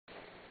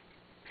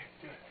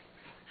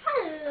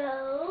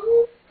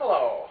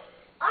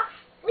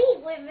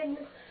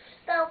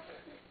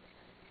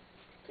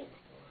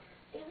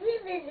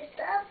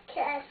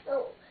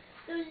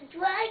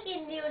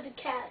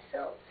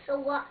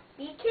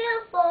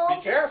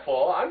Be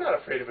careful. I'm not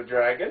afraid of a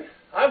dragon.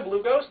 I'm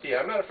Blue Ghostie.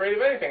 I'm not afraid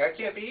of anything. I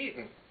can't be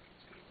eaten.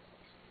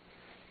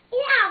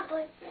 Yeah,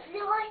 but there's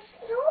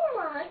so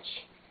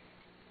much.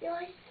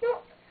 There's so...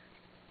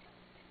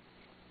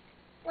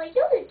 Are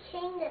you the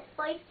king that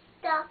fights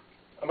stuff?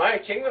 Am I a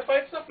king that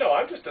fights stuff? No,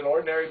 I'm just an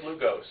ordinary blue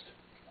ghost.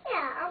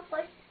 Yeah,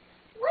 but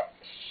what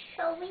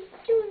shall we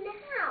do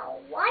now?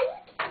 Why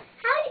you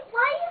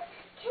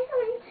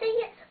killing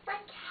into my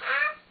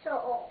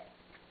castle?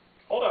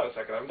 Hold on a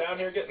second. I'm down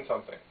here getting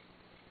something.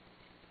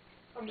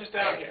 I'm just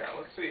down here.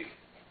 Let's see.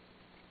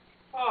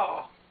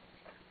 Oh.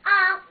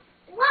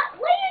 What are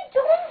you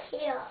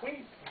doing here? What are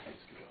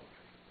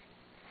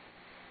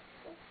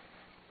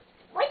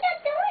you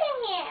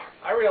doing here?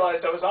 I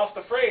realized I was off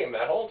the frame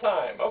that whole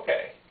time.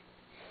 Okay.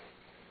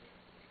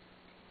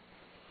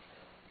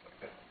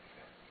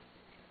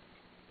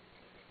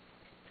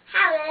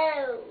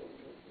 Hello.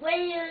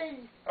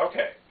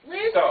 Okay.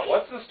 So,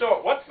 what's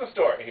the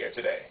story here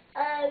today?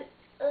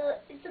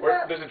 It's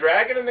about... There's a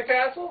dragon in the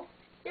castle?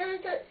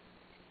 There's a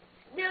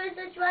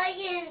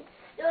dragon.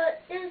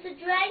 There's a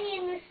dragon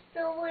in the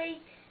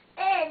story,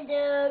 and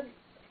a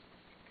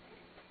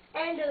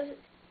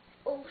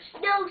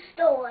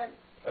snowstorm.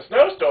 A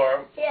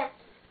snowstorm? Yeah.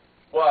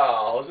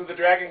 Well, isn't the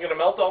dragon going to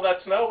melt all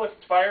that snow with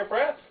fire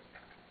breath?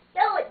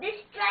 No, this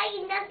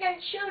dragon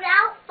doesn't shoot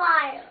out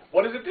fire.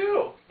 What does it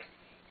do?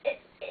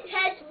 It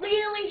has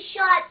really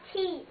sharp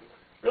teeth.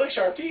 Really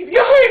sharp teeth?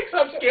 Yikes!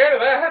 I'm scared of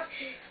that.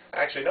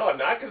 Actually, no, I'm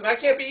not, because I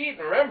can't be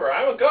eaten. Remember,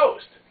 I'm a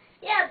ghost.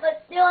 Yeah,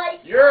 but they're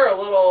like... You're a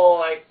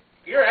little,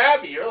 you're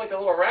Abby. You're like a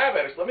little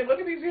rabbit. Let me look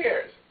at these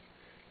ears.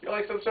 You're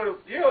like some sort of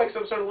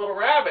little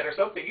rabbit or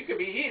something. You could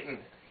be eaten.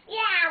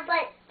 Yeah,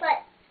 but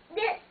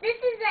this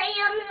is an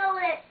animal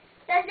that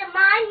doesn't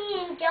mind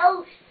eating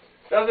ghosts.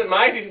 Doesn't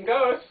mind eating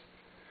ghosts?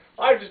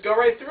 I just go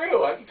right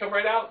through. I can come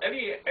right out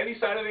any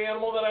side of the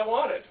animal that I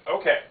wanted.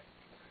 Okay.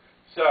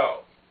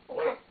 So,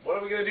 what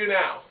are we going to do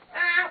now?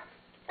 I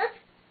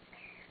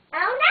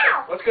don't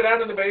know. Let's go down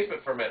to the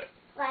basement for a minute.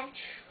 What?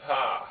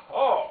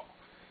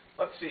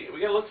 Let's see. We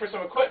got to look for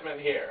some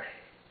equipment here.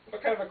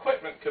 What kind of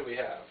equipment could we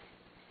have?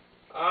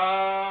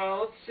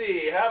 Let's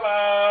see. How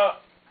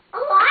about...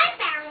 Oh, I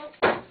found it.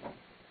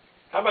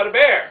 How about a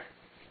bear?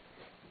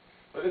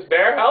 Will this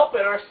bear help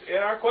in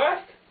our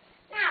quest?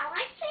 No,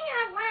 I think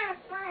I want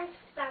to find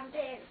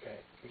something. Okay.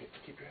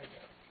 Keep your head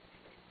down.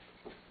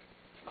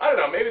 I don't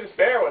know. Maybe this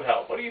bear would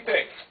help. What do you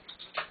think?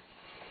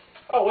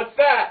 Oh, what's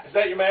that? Is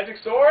that your magic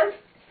sword?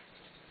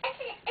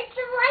 It's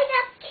a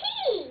light-up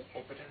key.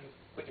 Oh, pretend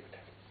it's a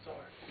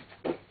sword.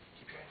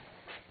 Keep your head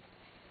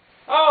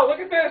down. Oh, look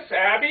at this,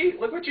 Abby.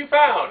 Look what you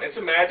found. It's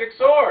a magic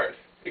sword.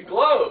 It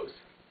glows.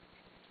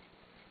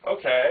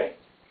 Okay.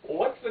 Well,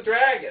 what's the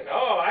dragon?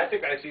 Oh, I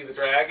think I see the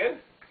dragon.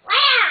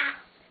 Wow.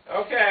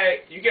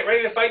 Okay. You get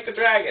ready to fight the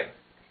dragon.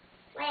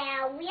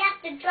 Well, we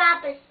have to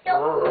drop a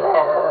stone.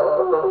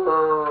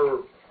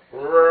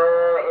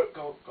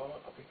 Go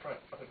up in front.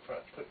 Put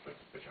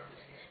your arm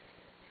right here.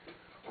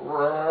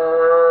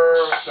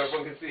 So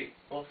everyone can see.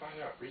 A little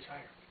farther up. Reach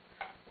higher.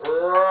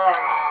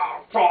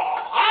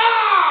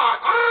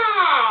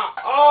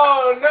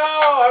 Oh no!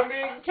 I'm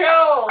being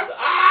killed!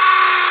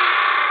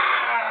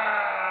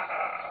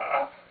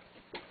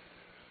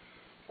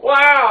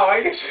 Wow!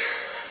 I guess.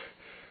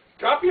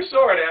 Drop your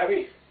sword,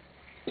 Abby.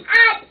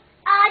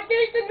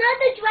 There's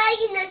another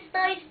dragon that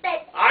starts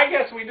that. I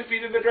guess we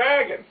defeated the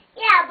dragon.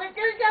 Yeah, but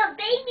there's a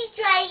baby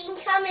dragon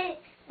coming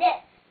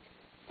that.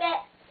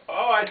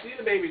 Oh, I see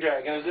the baby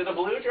dragon. Is it a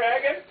blue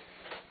dragon?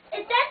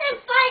 It doesn't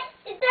fight.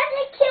 It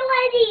doesn't kill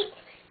any.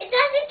 It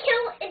doesn't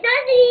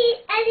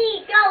eat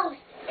any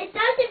ghosts. It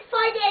doesn't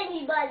fight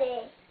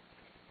anybody.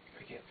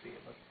 I can't see it.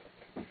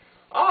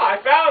 Oh, I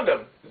found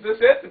him. Is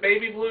this it? The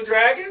baby blue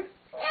dragon?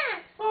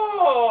 Yeah.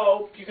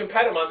 Oh, you can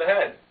pet him on the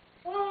head.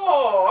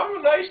 Oh, I'm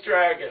a nice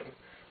dragon.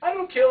 I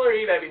don't kill or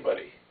eat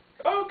anybody.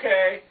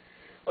 Okay.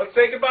 Let's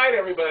say goodbye to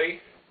everybody.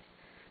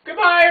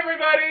 Goodbye,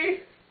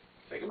 everybody.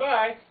 Say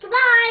goodbye.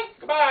 Goodbye.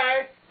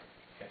 Goodbye.